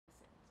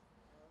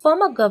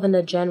Former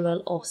Governor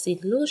General of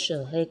St.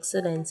 Lucia, Her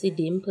Excellency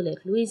Dame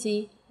Pearlette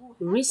Louisy,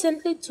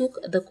 recently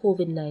took the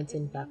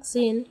COVID-19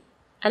 vaccine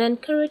and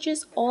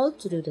encourages all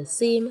to do the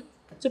same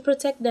to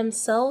protect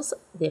themselves,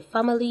 their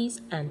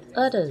families, and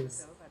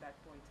others.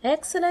 Her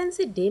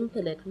Excellency Dame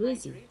Pearlette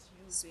Louisy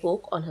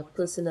spoke on her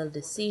personal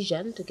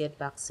decision to get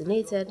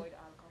vaccinated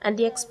and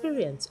the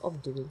experience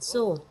of doing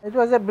so. It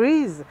was a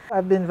breeze.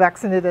 I've been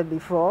vaccinated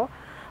before,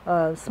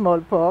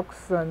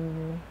 smallpox,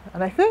 and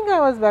I think I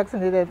was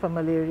vaccinated for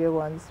malaria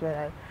once when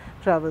I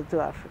traveled to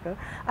Africa.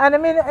 And I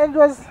mean, it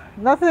was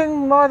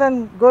nothing more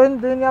than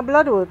doing your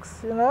blood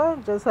works,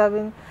 just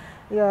having,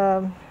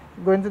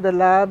 going to the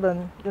lab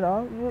and,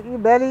 you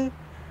barely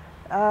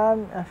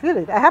feel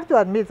it. I have to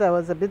admit I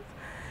was a bit,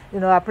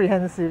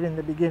 apprehensive in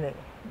the beginning,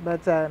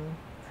 but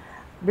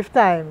with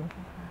time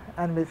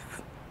and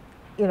with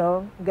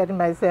getting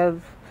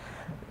myself,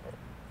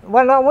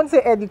 well, I won't say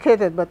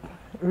educated, but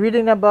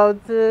reading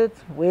about it,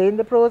 weighing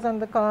the pros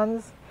and the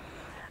cons.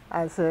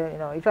 As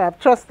if I have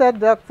trusted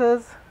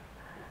doctors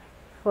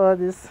for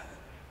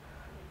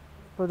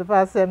the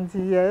past 70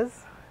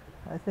 years,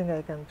 I think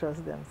I can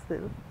trust them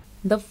still.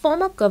 The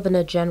former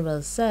Governor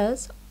General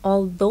says,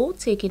 although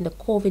taking the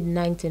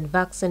COVID-19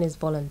 vaccine is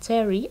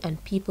voluntary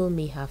and people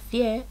may have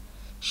fear,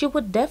 she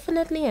would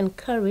definitely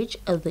encourage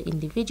other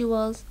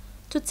individuals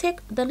to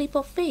take the leap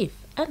of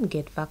faith and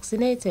get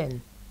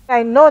vaccinated.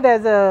 I know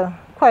there's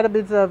quite a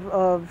bit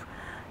of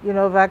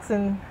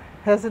vaccine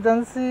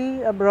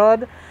hesitancy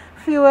abroad,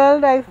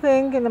 fueled, I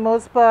think, in the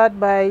most part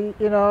by,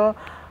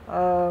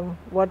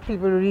 what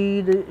people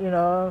read,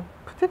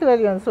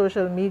 particularly on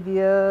social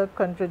media,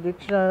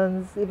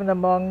 contradictions, even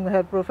among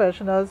health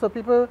professionals. So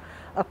people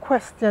are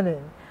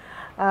questioning.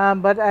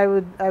 But I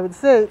would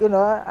say,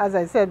 as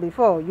I said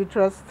before, you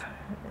trust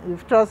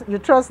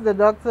the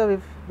doctor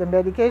with the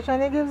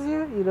medication he gives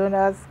you. You don't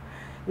ask,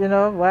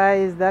 why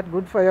is that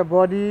good for your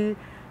body,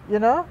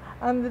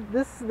 And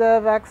the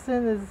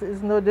vaccine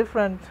is no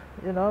different,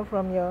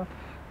 from your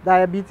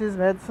diabetes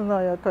medicine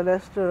or your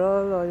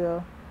cholesterol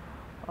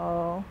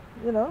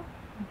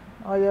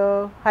or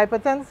your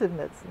hypertensive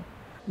medicine.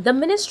 The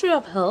Ministry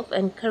of Health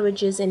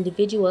encourages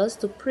individuals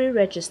to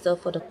pre-register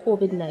for the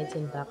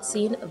COVID-19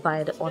 vaccine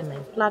via the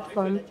online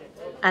platform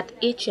at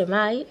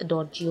hmi.govt.lc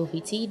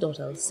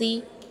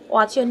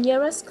or at your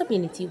nearest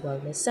community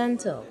wellness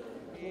center.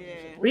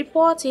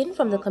 Reporting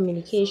from the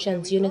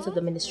Communications Unit of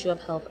the Ministry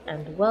of Health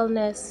and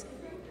Wellness,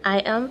 I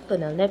am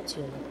Pearlette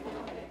Louisy.